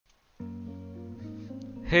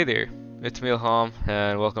Hey there, it's me Ilham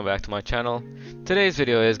and welcome back to my channel. Today's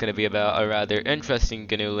video is going to be about a rather interesting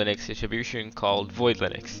GNU Linux distribution called Void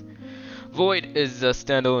Linux. Void is a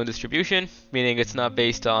standalone distribution, meaning it's not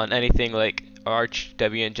based on anything like Arch,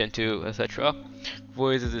 Debian, Gentoo, etc.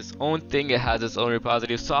 Void is its own thing, it has its own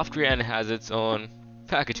repository of software and it has its own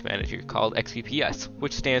package manager called XBPS,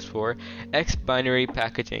 which stands for X Binary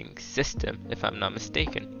Packaging System, if I'm not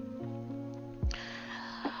mistaken.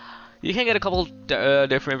 You can get a couple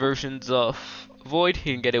different versions of Void.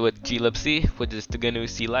 You can get it with glibc, which is the GNU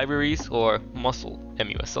C libraries, or Musl,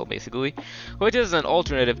 MUSL basically, which is an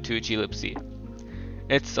alternative to glibc.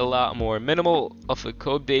 It's a lot more minimal of a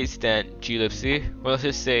code base than glibc, or let's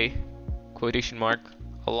just say, quotation mark,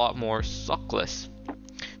 a lot more suckless.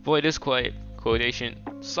 Void is quite, quotation,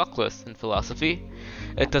 suckless in philosophy.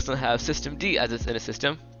 It doesn't have systemd as its init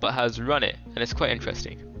system, but has run it, and it's quite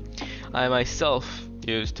interesting. I myself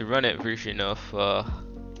used to run it version of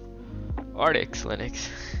Arctic Linux.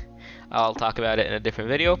 I'll talk about it in a different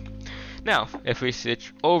video. Now, if we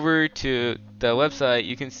switch over to the website,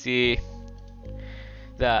 you can see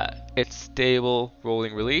that it's stable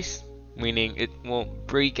rolling release, meaning it won't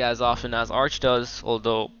break as often as Arch does,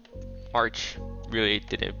 although Arch really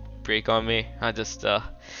didn't break on me. I just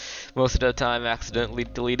most of the time accidentally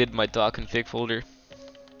deleted my .config folder.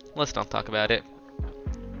 Let's not talk about it.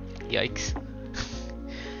 Yikes.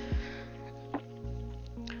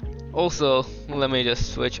 Also, let me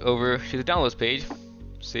just switch over to the downloads page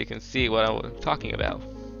so you can see what I'm talking about.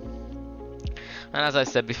 And as I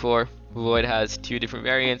said before, Void has two different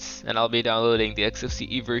variants, and I'll be downloading the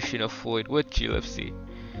XFCE version of Void with glibc.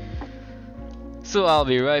 So I'll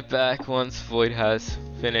be right back once Void has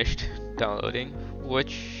finished downloading,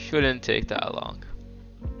 which shouldn't take that long.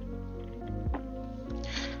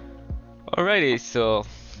 Alrighty, so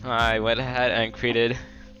I went ahead and created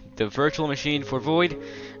the virtual machine for Void,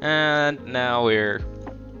 and now we're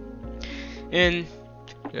in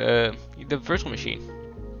the virtual machine,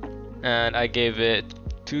 and I gave it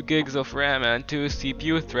 2 gigs of RAM and 2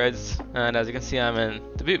 CPU threads, and as you can see I'm in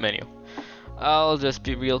the boot menu. I'll just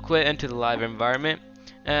be real quick into the live environment,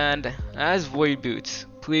 and as Void boots,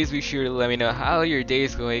 please be sure to let me know how your day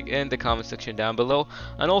is going in the comment section down below.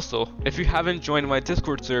 And also, if you haven't joined my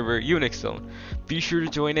Discord server, Unix Zone, be sure to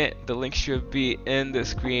join it. The link should be in the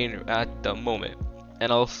screen at the moment.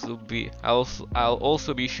 And I'll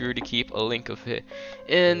also be sure to keep a link of it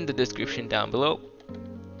in the description down below.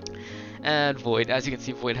 And Void, as you can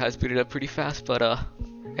see, Void has booted up pretty fast, but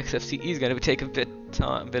XFCE is gonna take a bit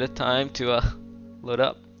of time to load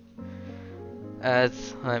up,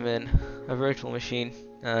 as I'm in a virtual machine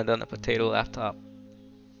and on a potato laptop.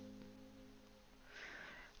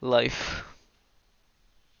 Life.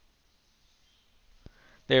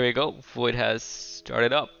 There we go, Void has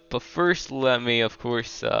started up. But first, let me, of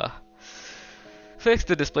course, fix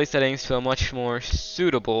the display settings to a much more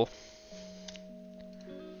suitable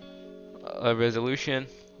resolution.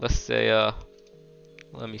 Let's say,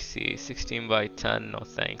 let me see, 16 by 10, no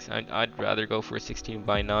thanks. I'd rather go for 16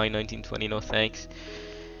 by 9, 1920, no thanks.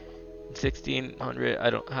 1600, I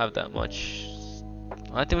don't have that much.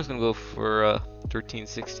 I think I was gonna go for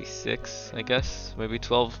 1366, I guess. Maybe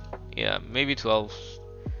 12. Yeah, maybe 12.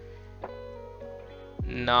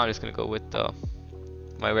 No, I'm just gonna go with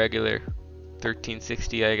my regular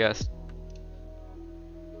 1360, I guess.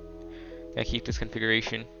 I keep this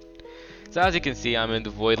configuration. So as you can see, I'm in the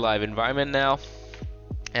Void Live environment now,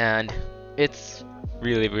 and it's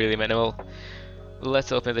really minimal.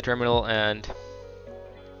 Let's open the terminal, and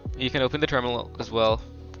you can open the terminal as well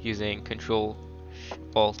using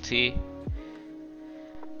Control-Alt-T.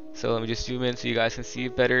 So let me just zoom in so you guys can see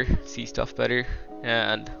better, see stuff better.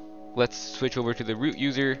 And let's switch over to the root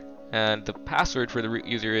user, and the password for the root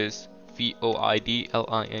user is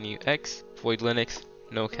VOIDLINUX, Void Linux,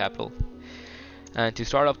 no capital. And to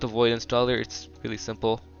start up the Void installer, it's really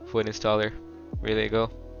simple. Void installer, there you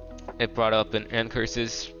go. It brought up an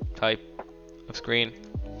ncurses type of screen.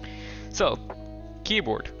 So,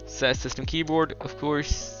 keyboard, says system keyboard. Of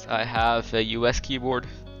course, I have a US keyboard.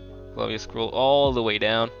 Let me scroll all the way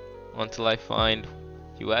down until I find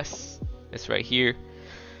US. It's right here.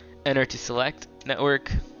 Enter to select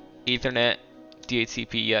network, Ethernet,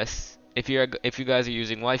 DHCP. Yes. If you guys are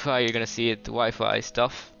using Wi-Fi, you're gonna see it. The Wi-Fi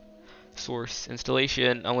stuff. Source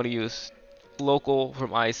installation. I'm gonna use local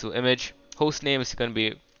from ISO image. Host name is gonna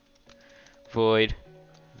be Void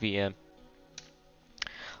VM.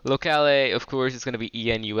 Locale, of course, is going to be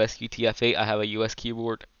ENUS UTF-8. I have a US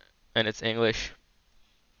keyboard and it's English,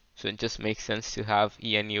 so it just makes sense to have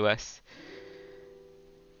ENUS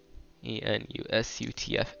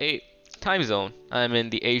UTF-8. Time zone, I'm in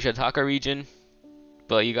the Asia Dhaka region,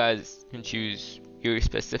 but you guys can choose your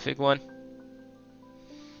specific one.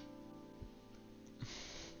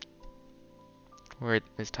 Where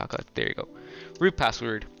is Taka? There you go. Root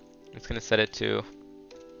password. It's gonna set it to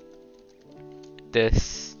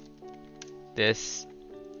this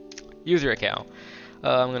user account.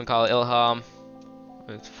 I'm gonna call it Ilham.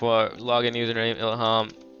 It's for login username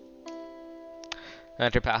Ilham.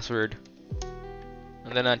 Enter password,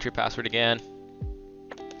 and then enter password again.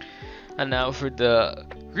 And now for the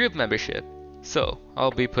group membership. So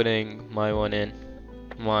I'll be putting my one in,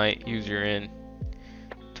 my user in,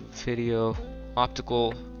 to video,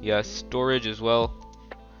 optical, yes, storage as well,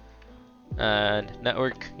 and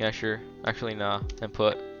network, yeah sure, actually nah,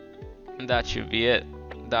 input. And that should be it.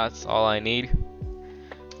 That's all I need.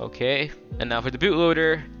 Okay, and now for the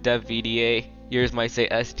bootloader, dev VDA. Yours might say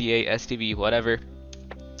SDA, SDB, whatever.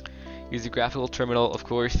 Use the graphical terminal, of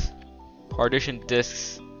course. Partition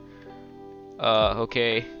disks.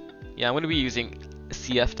 Okay. Yeah, I'm gonna be using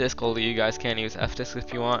CF disk, although you guys can use F disk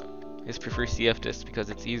if you want. I just prefer CF disk because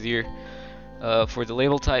it's easier. For the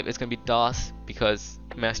label type, it's gonna be DOS because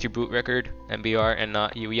master boot record, MBR, and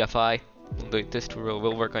not UEFI. This tutorial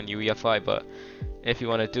will work on UEFI, but if you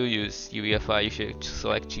want to use UEFI, you should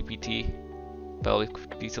select GPT. But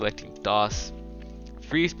I'll be selecting DOS.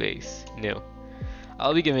 Free space, no.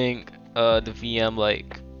 I'll be giving the VM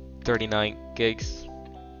like 39 gigs,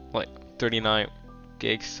 like 39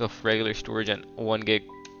 gigs of regular storage and 1 gig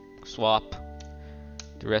swap.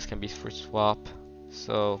 The rest can be for swap.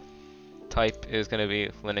 So type is gonna be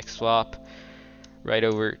Linux swap. Right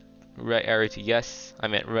arrow to yes. I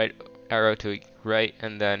meant right arrow to right,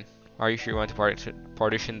 and then are you sure you want to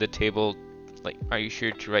partition the table? Like, are you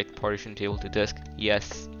sure to write partition table to disk?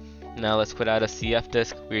 Yes. Now let's put out a CF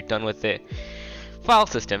disk. We're done with it. File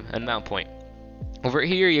system and mount point. Over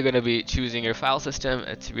here, you're going to be choosing your file system.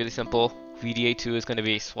 It's really simple. VDA2 is going to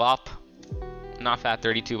be swap, not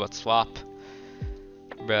FAT32, but swap.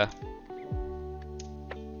 Bruh.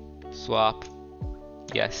 Swap.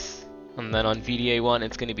 Yes. And then on VDA1,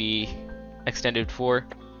 it's going to be extended 4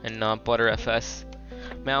 and not butterfs.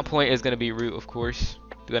 Mount point is going to be root, of course.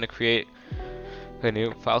 We're going to create a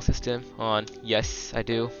new file system on yes, I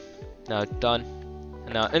do. Now done.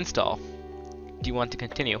 And now install. Do you want to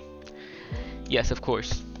continue? Yes, of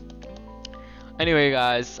course. Anyway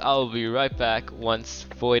guys, I'll be right back once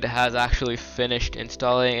Void has actually finished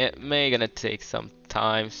installing. It may gonna take some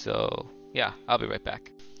time, so yeah, I'll be right back.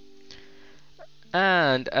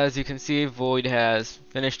 And as you can see, Void has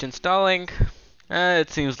finished installing. It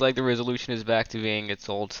seems like the resolution is back to being its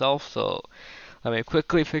old self, so let me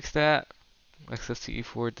quickly fix that. Access to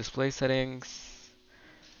E4 display settings.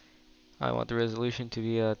 I want the resolution to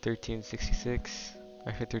be 1366,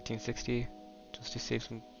 actually 1360, just to save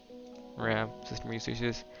some RAM, system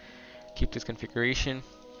resources. Keep this configuration.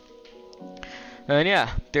 And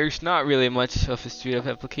yeah, there's not really much of a suite of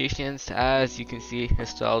applications, as you can see,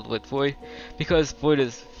 installed with Void, because Void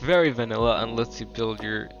is very vanilla and lets you build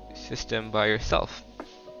your system by yourself.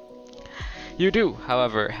 You do,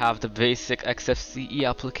 however, have the basic XFCE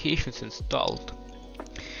applications installed.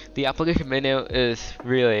 The application menu is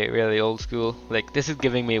really old school. Like, this is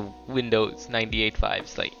giving me Windows 98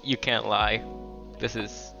 vibes. Like, you can't lie. This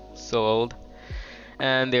is so old.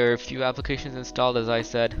 And there are a few applications installed, as I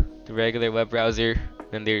said. The regular web browser,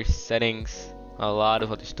 then there's settings, a lot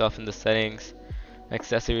of other stuff in the settings,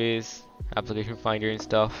 accessories, application finder and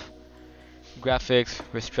stuff, graphics,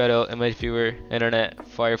 Ristretto, image viewer, internet,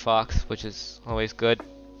 Firefox, which is always good,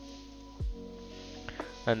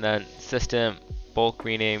 and then system, bulk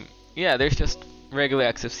rename. Yeah, there's just regular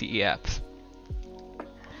XFCE apps.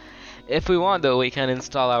 If we want though, we can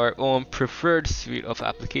install our own preferred suite of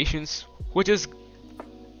applications, which is,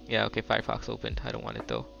 yeah, okay, Firefox opened, I don't want it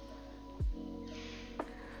though.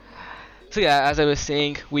 So yeah, as I was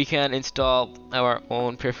saying, we can install our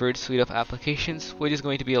own preferred suite of applications, which is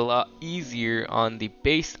going to be a lot easier on the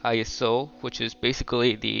base ISO, which is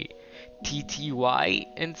basically the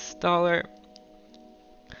TTY installer.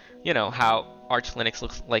 You know how Arch Linux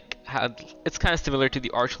looks like, how it's kind of similar to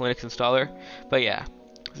the Arch Linux installer, but yeah,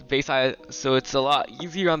 base ISO, it's a lot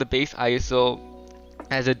easier on the base ISO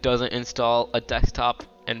as it doesn't install a desktop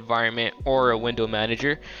environment or a window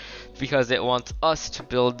manager, because it wants us to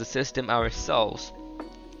build the system ourselves,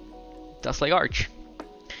 just like Arch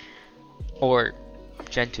or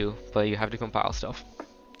Gentoo, but you have to compile stuff.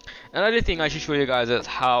 Another thing I should show you guys is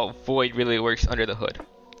how Void really works under the hood.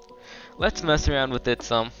 Let's mess around with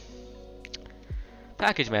its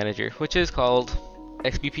package manager, which is called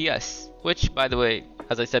XBPS, which, by the way,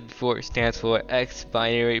 as I said before, stands for X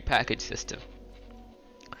Binary Package System.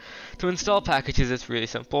 To install packages, it's really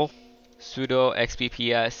simple. sudo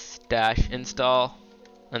xbps dash install,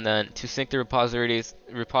 and then to sync the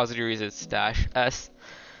repositories it's dash s,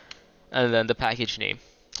 and then the package name.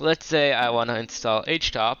 Let's say I want to install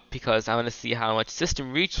htop because I want to see how much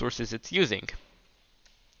system resources it's using.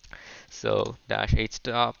 So dash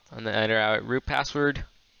htop, and then enter our root password.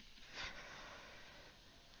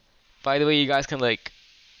 By the way, you guys can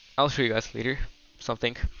I'll show you guys later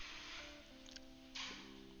something.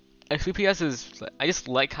 XBPS is, I just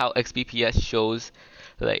like how XBPS shows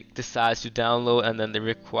the size to download and then the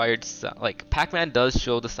required size. Pac-Man does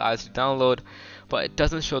show the size to download, but it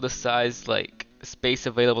doesn't show the size space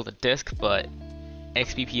available to disk, but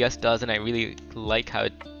XBPS does, and I really like how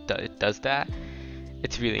it does that.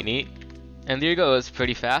 It's really neat. And there you go, it's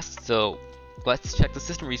pretty fast. So let's check the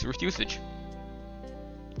system resource usage.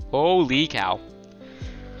 Holy cow.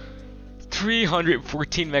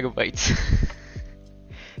 314 megabytes.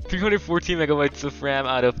 314 megabytes of RAM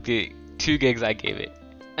out of the 2 gigs I gave it.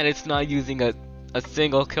 And it's not using a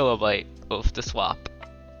single kilobyte of the swap.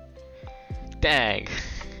 Dang.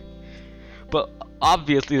 But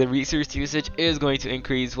obviously the resource usage is going to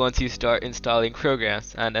increase once you start installing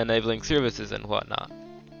programs and enabling services and whatnot.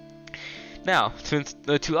 Now, to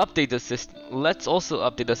update the system, let's also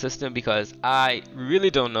update the system because I really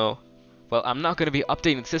don't know. Well, I'm not going to be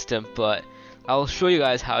updating the system, but I'll show you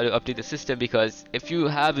guys how to update the system, because if you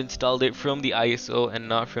have installed it from the ISO and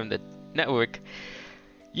not from the network,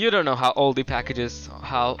 you don't know how old the packages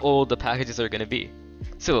are going to be.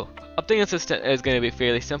 So, updating the system is going to be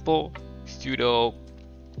fairly simple. Sudo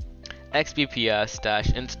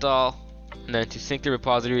xbps install, and then to sync the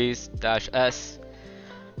repositories -s,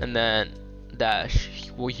 and then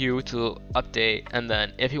 -u to update, and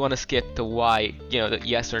then if you want to skip the Y, the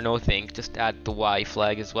yes or no thing, just add the Y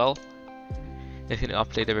flag as well. It's going to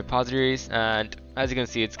update the repositories, and as you can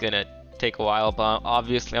see, it's going to take a while, but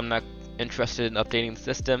obviously I'm not interested in updating the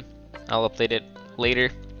system. I'll update it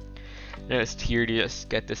later. Just here to just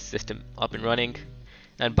get this system up and running.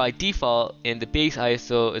 And by default, in the base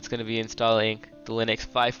ISO, it's going to be installing the Linux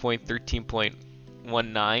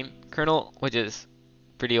 5.13.19 kernel, which is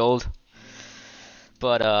pretty old.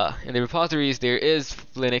 But in the repositories, there is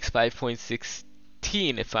Linux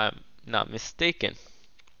 5.16, if I'm not mistaken.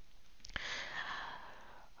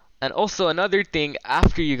 And also another thing,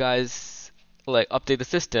 after you guys update the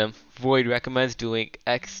system, Void recommends doing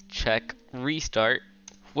xcheck restart,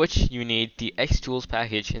 which you need the xtools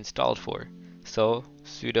package installed for. So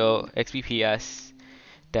sudo xbps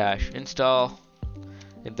 -install,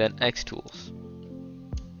 and then xtools.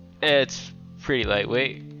 It's pretty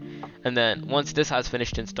lightweight. And then once this has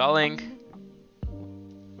finished installing,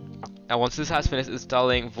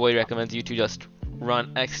 Void recommends you to just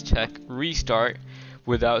run xcheck restart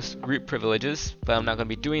without root privileges, but I'm not going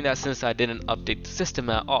to be doing that since I didn't update the system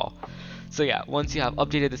at all. So yeah, once you have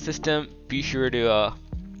updated the system, be sure to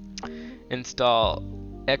install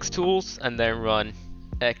xtools and then run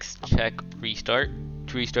xcheck restart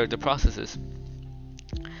to restart the processes.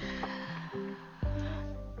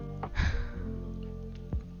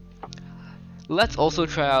 Let's also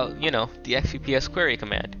try out, the xbps query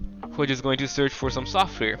command, which is going to search for some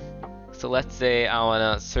software. So let's say I want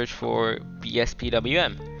to search for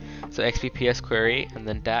bspwm. So xbps query and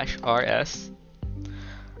then -rs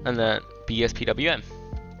and then bspwm.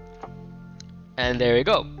 And there you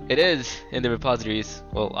go. It is in the repositories.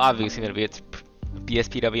 Well, obviously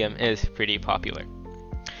bspwm is pretty popular.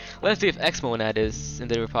 Let's see if xmonad is in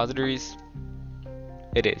the repositories.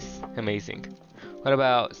 It is. Amazing. What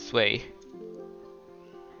about sway?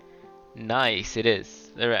 Nice, it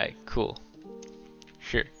is. Alright, cool.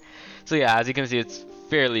 Sure. So yeah, as you can see, it's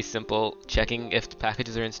fairly simple checking if the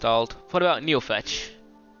packages are installed. What about neofetch?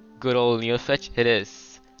 Good old neofetch? It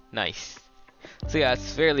is. Nice. So yeah,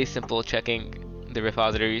 it's fairly simple checking the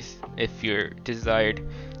repositories if your desired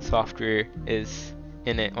software is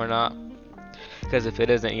in it or not. Because if it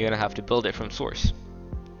isn't, you're going to have to build it from source.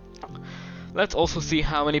 Let's also see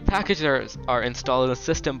how many packages are installed in the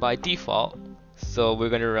system by default. So we're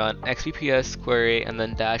going to run xbps query and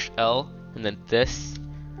then -l and then this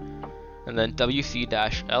and then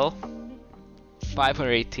wc-l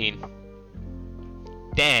 518.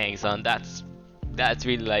 Dang, son, that's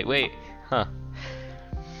really lightweight, huh?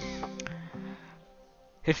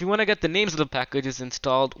 If you want to get the names of the packages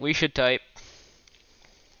installed, we should type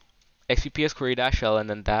xbps query -l and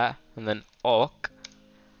then that and then awk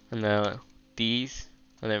and then these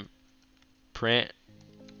and then print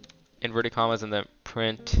inverted commas and then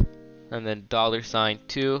print and then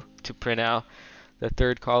 $2 to print out the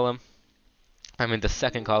third column. I mean the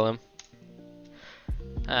second column.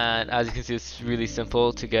 And as you can see, it's really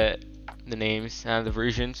simple to get the names and the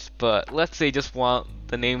versions, but let's say just want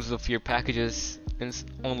the names of your packages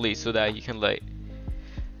only, so that you can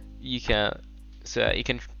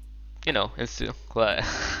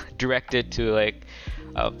direct it to like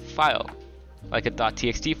a file, like a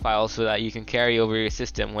 .txt file, so that you can carry over your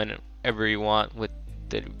system whenever you want with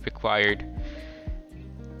the required,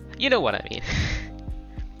 you know what I mean.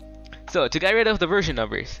 So to get rid of the version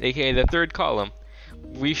numbers, aka the third column,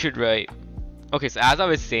 we should write, okay, so as I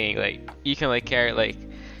was saying, like you can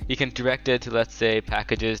you can direct it to, let's say,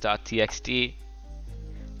 packages.txt,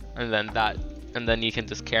 and then you can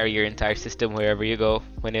just carry your entire system wherever you go.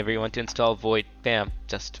 Whenever you want to install Void, bam,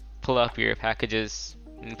 just pull up your packages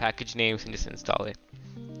and package names and just install it.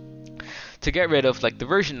 To get rid of like the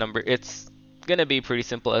version number, it's gonna be pretty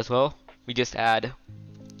simple as well. We just add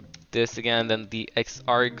this again, then the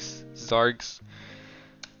zargs,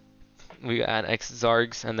 we add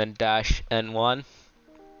zargs and then dash n1,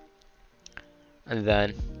 and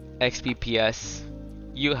then xbps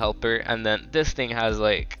uhelper, and then this thing has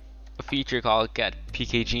like a feature called get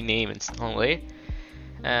pkg name only,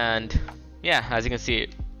 and yeah, as you can see,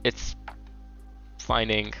 it's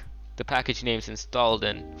finding the package names installed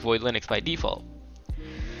in Void Linux by default.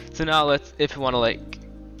 So now if you want to like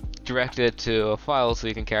direct it to a file so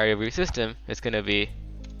you can carry over your system, it's gonna be,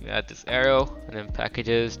 you add this arrow and then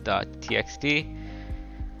packages.txt,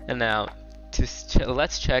 and now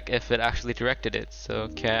let's check if it actually directed it. So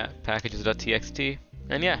cat packages.txt,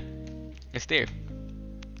 and yeah, it's there.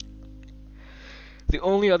 The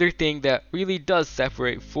only other thing that really does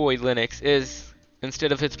separate Void Linux is,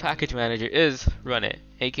 instead of its package manager, is runit,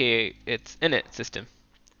 aka its init system.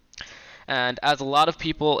 And as a lot of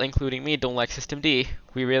people, including me, don't like systemd,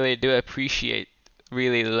 we really do appreciate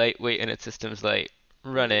really lightweight init systems like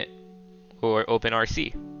runit or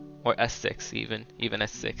OpenRC or S6, even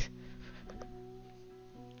S6.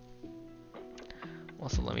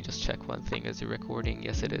 Also, let me just check one thing. Is it recording?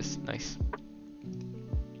 Yes, it is. Nice.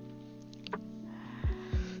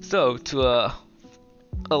 So,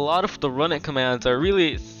 a lot of the runit commands are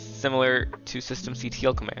really similar to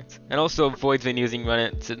systemctl commands, and also Void's been using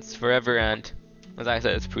runit since forever, and as I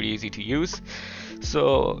said, it's pretty easy to use.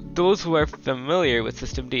 So those who are familiar with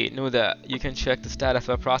systemd know that you can check the status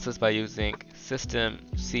of a process by using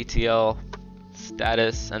systemctl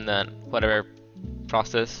status and then whatever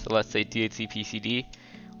process, so let's say dhcpcd.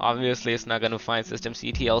 Obviously it's not going to find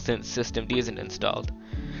systemctl since systemd isn't installed.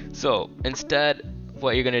 So instead,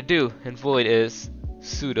 what you're going to do in Void is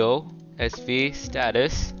sudo sv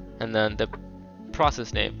status and then the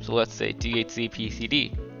process name, so let's say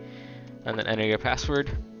dhcpcd, and then enter your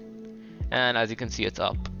password, and as you can see, it's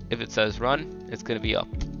up. If it says run, it's going to be up.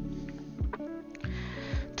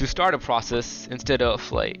 To start a process, instead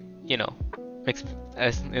of like,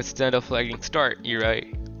 instead of writing start, you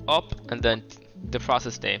write up and then the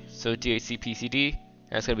process name, so dhcpcd,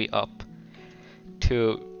 and it's going to be up.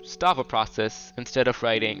 To stop a process, instead of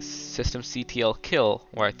writing systemctl kill,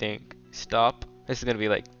 or I think stop, this is going to be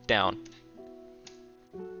like down.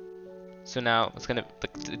 So now it's going to,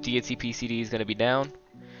 the dhcpcd is going to be down.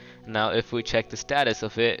 Now if we check the status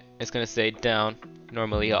of it, it's going to say down,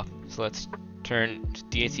 normally up. So let's turn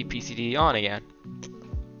dhcpcd on again.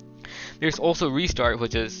 There's also restart,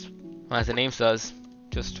 which is, as the name says,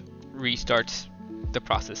 just restarts the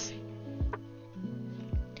process.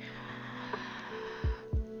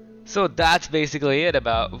 So that's basically it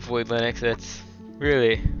about Void Linux. It's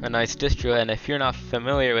really a nice distro, and if you're not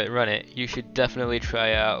familiar with runit, you should definitely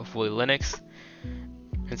try out Void Linux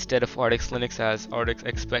instead of Artix Linux, as Artix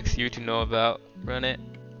expects you to know about runit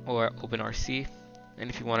or OpenRC.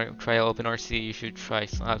 And if you want to try out OpenRC, you should try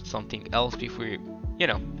out something else before you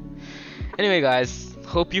know. Anyway guys,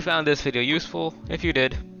 hope you found this video useful. If you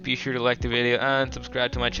did, be sure to like the video and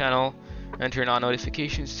subscribe to my channel and turn on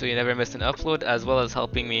notifications so you never miss an upload, as well as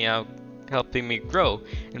helping me grow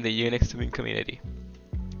in the Unix tuning community.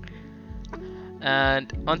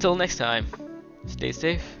 And until next time, stay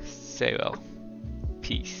safe, stay well,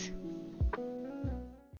 peace.